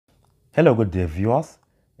Hello good day viewers.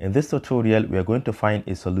 In this tutorial we are going to find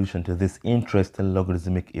a solution to this interesting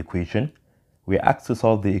logarithmic equation. We are asked to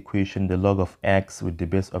solve the equation the log of x with the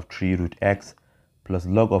base of 3 root x plus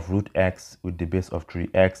log of root x with the base of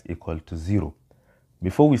 3x equal to 0.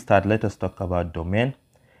 Before we start, let us talk about domain.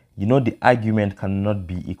 You know the argument cannot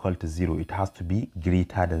be equal to 0. It has to be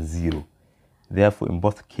greater than 0. Therefore, in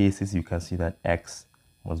both cases you can see that x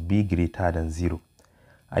must be greater than 0.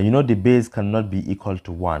 And you know the base cannot be equal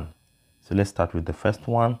to 1. So let's start with the first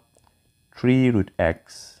one. 3 root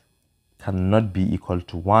x cannot be equal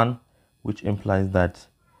to 1, which implies that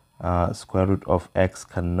square root of x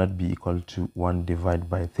cannot be equal to 1 divided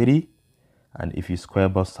by 3. And if you square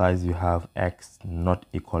both sides, you have x not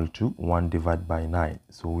equal to 1 divided by 9.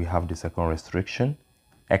 So we have the second restriction.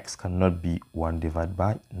 X cannot be 1 divided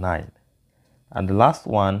by 9. And the last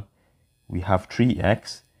one, we have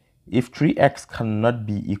 3x. If 3x cannot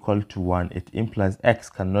be equal to 1, it implies x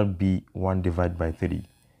cannot be 1 divided by 3.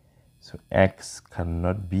 So x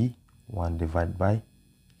cannot be 1 divided by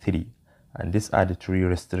 3. And these are the three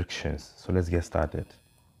restrictions. So let's get started.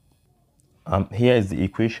 Here is the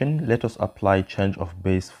equation. Let us apply change of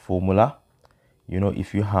base formula. You know,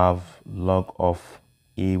 if you have log of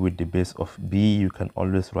a with the base of b, you can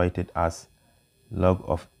always write it as log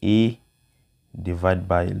of a divided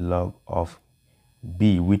by log of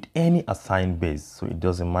b with any assigned base. So it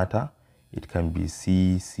doesn't matter. It can be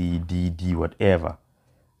c, c, d, d, whatever.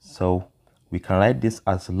 So we can write this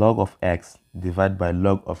as log of x divided by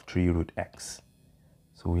log of 3 root x.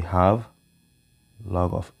 So we have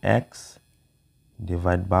log of x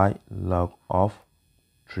divided by log of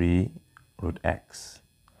 3 root x.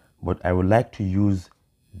 But I would like to use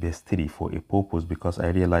base 3 for a purpose because I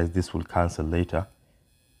realize this will cancel later.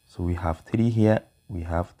 So we have 3 here, we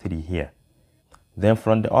have 3 here. Then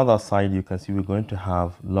from the other side, you can see we're going to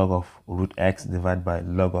have log of root x divided by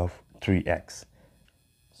log of 3x.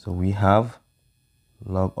 So we have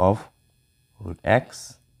log of root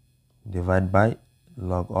x divided by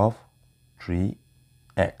log of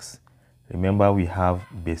 3x. Remember, we have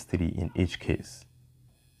base 3 in each case.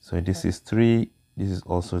 So this is 3, this is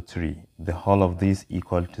also 3. The whole of this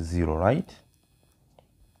equal to 0, right?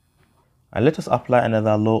 And let us apply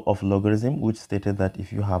another law of logarithm, which stated that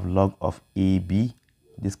if you have log of ab,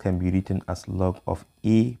 this can be written as log of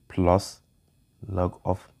a plus log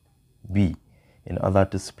of b in order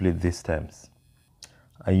to split these terms.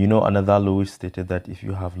 And you know another law which stated that if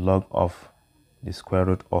you have log of the square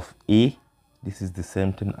root of a, this is the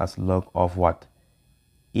same thing as log of what?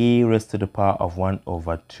 A raised to the power of 1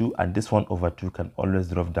 over 2, and this 1 over 2 can always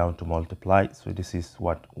drop down to multiply. So this is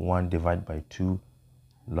what? 1 divided by 2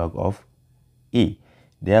 log of a.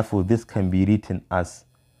 Therefore, this can be written as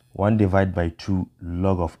 1 divided by 2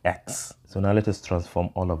 log of x. So now let us transform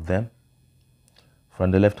all of them.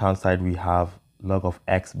 From the left hand side, we have log of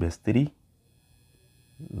x base 3,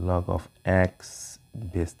 log of x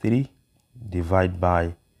base 3 divided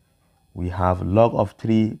by, we have log of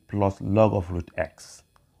 3 plus log of root x.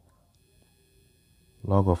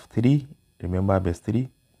 Log of 3, remember base 3,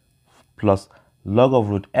 plus log of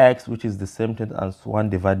root x, which is the same thing as 1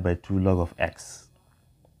 divided by 2 log of x.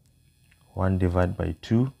 1 divided by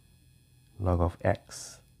 2 log of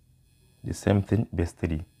x. The same thing, base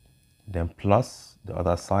 3. Then plus the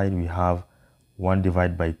other side, we have 1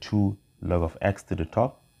 divided by 2 log of x to the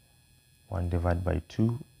top. 1 divided by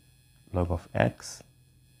 2 log of x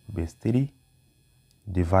base 3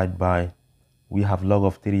 divided by, we have log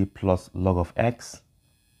of 3 plus log of x.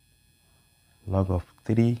 Log of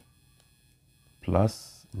 3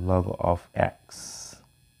 plus log of x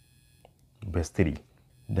base 3.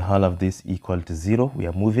 The whole of this equal to 0. We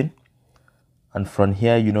are moving. And from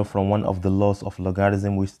here, you know, from one of the laws of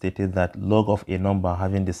logarithm, which stated that log of a number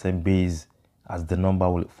having the same base as the number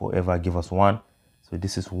will forever give us 1. So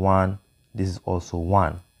this is 1. This is also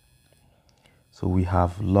 1. So we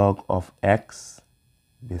have log of x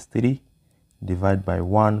base 3 divided by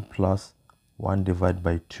 1 plus 1 divided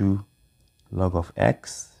by 2 log of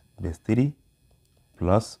x base 3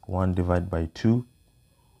 plus 1 divided by 2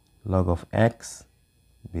 log of x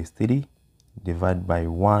base 3 divided by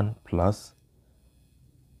 1 plus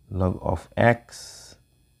log of x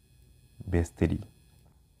base 3.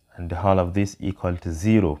 And the whole of this equal to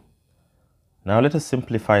 0. Now let us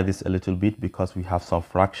simplify this a little bit because we have some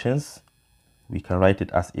fractions. We can write it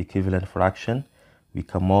as equivalent fraction. We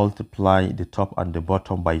can multiply the top and the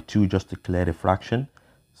bottom by 2 just to clear the fraction.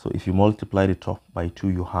 So if you multiply the top by 2,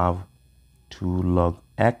 you have 2 log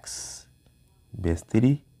x base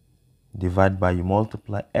 3 divided by, you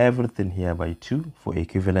multiply everything here by 2 for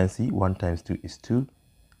equivalency. 1 times 2 is 2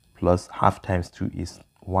 plus half times 2 is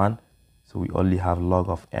 1. So we only have log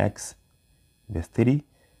of x base 3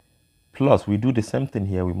 plus, we do the same thing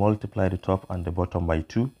here. We multiply the top and the bottom by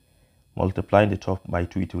 2. Multiplying the top by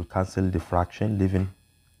 2, it will cancel the fraction, leaving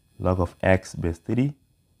log of x base 3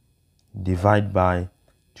 divide by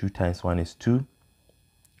 2 times 1 is 2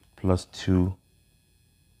 plus 2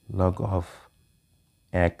 log of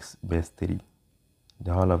x base 3.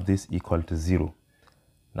 The whole of this equal to 0.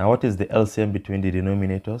 Now what is the LCM between the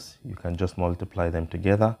denominators? You can just multiply them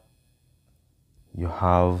together. You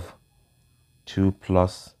have 2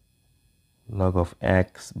 plus log of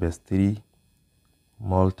x base 3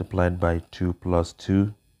 multiplied by 2 plus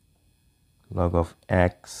 2 log of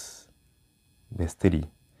x base 3.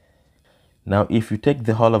 Now if you take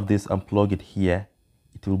the whole of this and plug it here,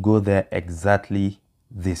 it will go there exactly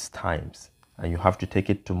this times, and you have to take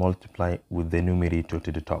it to multiply with the numerator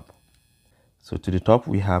to the top. So to the top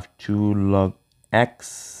we have 2 log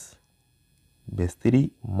x base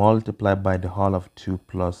 3 multiplied by the whole of 2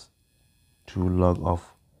 plus 2 log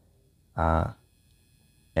of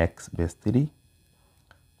x base 3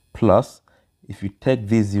 plus, if you take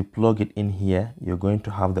this, you plug it in here, you're going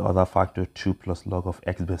to have the other factor 2 plus log of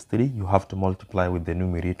x base 3. You have to multiply with the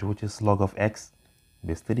numerator, which is log of x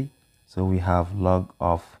base 3. So we have log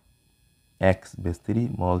of x base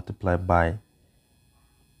 3 multiplied by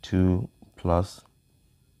 2 plus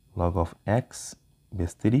log of x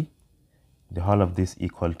base 3. The whole of this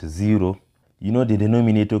equal to 0. You know the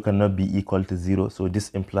denominator cannot be equal to 0, so this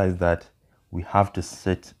implies that we have to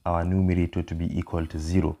set our numerator to be equal to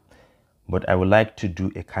 0. But I would like to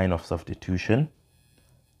do a kind of substitution.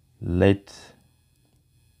 Let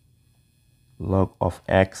log of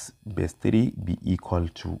x base 3 be equal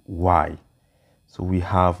to y. So we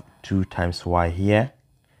have 2 times y here.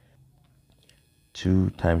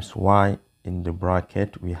 2 times y in the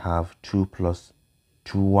bracket. We have 2 plus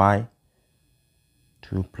 2y.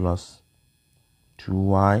 2 plus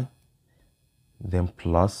 2y. Then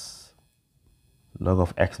plus log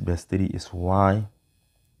of x base 3 is y.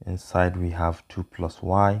 Inside we have 2 plus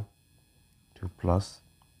y, 2 plus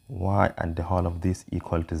y, and the whole of this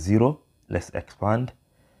equal to 0. Let's expand.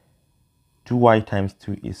 2y times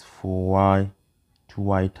 2 is 4y.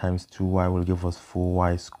 2y times 2y will give us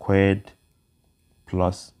 4y squared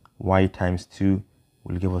plus y times 2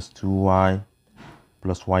 will give us 2y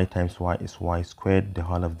plus y times y is y squared. The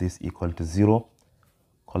whole of this equal to 0.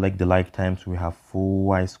 Collect the like times. We have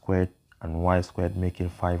 4y squared and y squared, making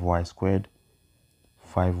 5y squared.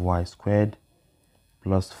 5y squared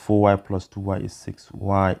plus 4y plus 2y is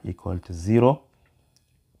 6y equal to 0.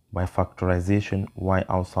 By factorization, y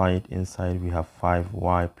outside, inside we have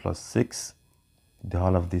 5y plus 6. The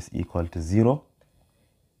whole of this equal to 0.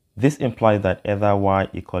 This implies that either y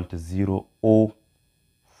equal to 0 or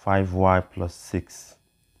 5y plus 6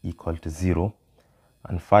 equal to 0.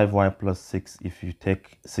 And 5y plus 6, if you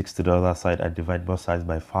take 6 to the other side and divide both sides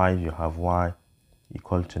by 5, you have y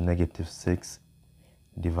equal to negative 6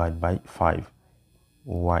 divided by 5,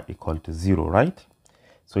 y equal to 0, right?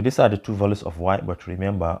 So these are the two values of y, but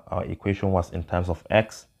remember our equation was in terms of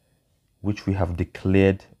x, which we have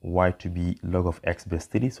declared y to be log of x base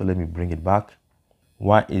 3. So let me bring it back.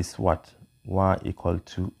 Y is what? Y equal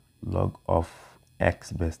to log of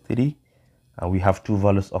x base 3. And we have two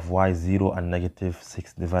values of y, 0 and negative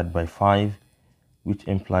 6 divided by 5, which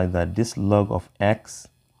implies that this log of x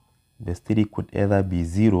base 3 could either be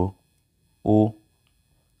 0 or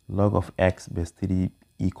log of x base 3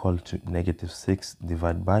 equal to negative 6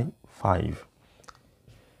 divided by 5.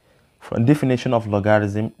 From definition of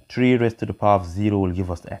logarithm, 3 raised to the power of 0 will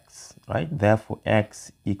give us x, right? Therefore,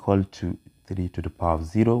 x equal to 3 to the power of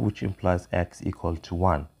 0, which implies x equal to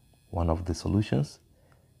 1, one of the solutions.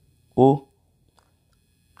 Or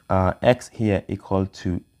x here equal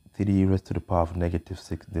to 3 raised to the power of negative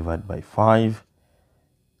 6 divided by 5.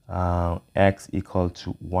 X equal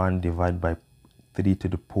to 1 divided by 3 to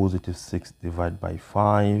the positive 6 divided by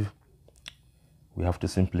 5. We have to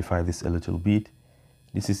simplify this a little bit.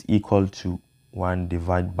 This is equal to 1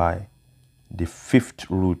 divided by the 5th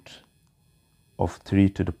root of 3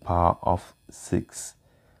 to the power of 6.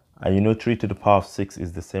 And you know 3 to the power of 6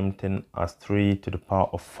 is the same thing as 3 to the power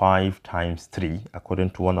of 5 times 3, according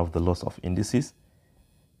to one of the laws of indices.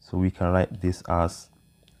 So we can write this as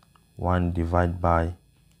 1 divided by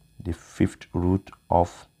the 5th root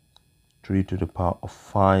of 3 to the power of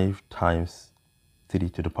 5 times 3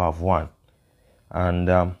 to the power of 1. And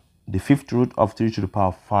the 5th root of 3 to the power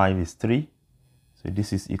of 5 is 3. So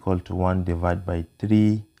this is equal to 1 divided by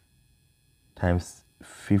 3 times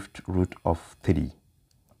 5th root of 3.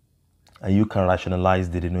 And you can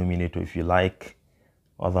rationalize the denominator if you like.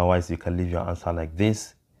 Otherwise, you can leave your answer like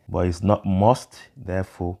this. But it's not must.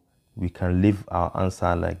 Therefore, we can leave our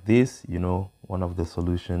answer like this. You know, one of the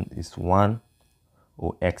solutions is 1,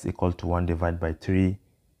 or x equal to 1 divided by 3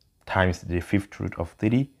 times the 5th root of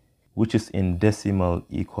 3, which is in decimal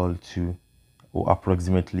equal to, or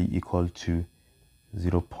approximately equal to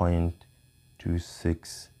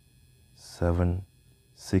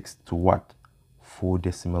 0.2676 to what? 4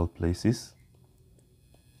 decimal places.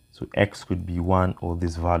 So x could be 1 or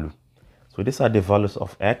this value. So these are the values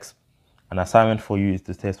of x. An assignment for you is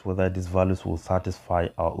to test whether these values will satisfy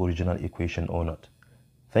our original equation or not.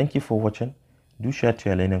 Thank you for watching. Do share to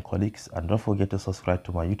your learning colleagues and don't forget to subscribe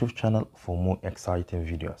to my YouTube channel for more exciting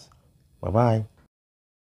videos. Bye bye.